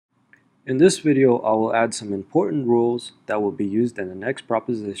In this video, I will add some important rules that will be used in the next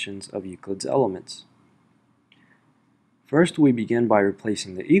propositions of Euclid's elements. First, we begin by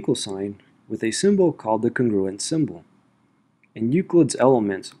replacing the equal sign with a symbol called the congruent symbol. In Euclid's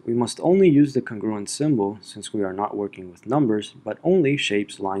elements, we must only use the congruent symbol since we are not working with numbers, but only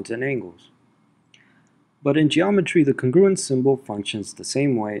shapes, lines, and angles. But in geometry, the congruent symbol functions the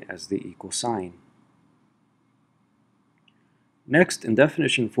same way as the equal sign. Next, in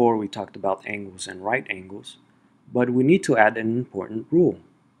definition 4, we talked about angles and right angles, but we need to add an important rule.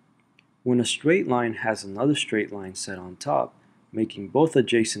 When a straight line has another straight line set on top, making both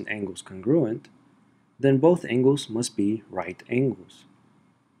adjacent angles congruent, then both angles must be right angles.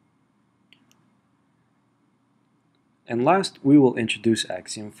 And last, we will introduce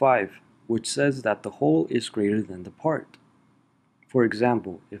axiom 5, which says that the whole is greater than the part. For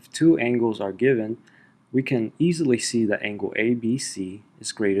example, if two angles are given, we can easily see that angle ABC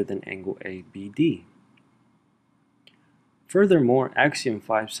is greater than angle ABD. Furthermore, axiom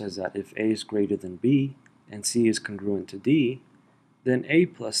 5 says that if A is greater than B and C is congruent to D, then A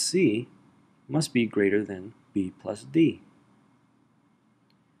plus C must be greater than B plus D.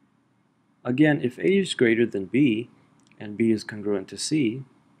 Again, if A is greater than B and B is congruent to C,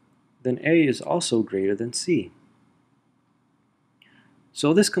 then A is also greater than C.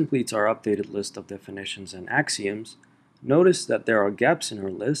 So this completes our updated list of definitions and axioms. Notice that there are gaps in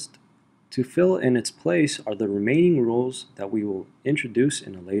our list. To fill in its place are the remaining rules that we will introduce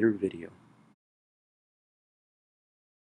in a later video.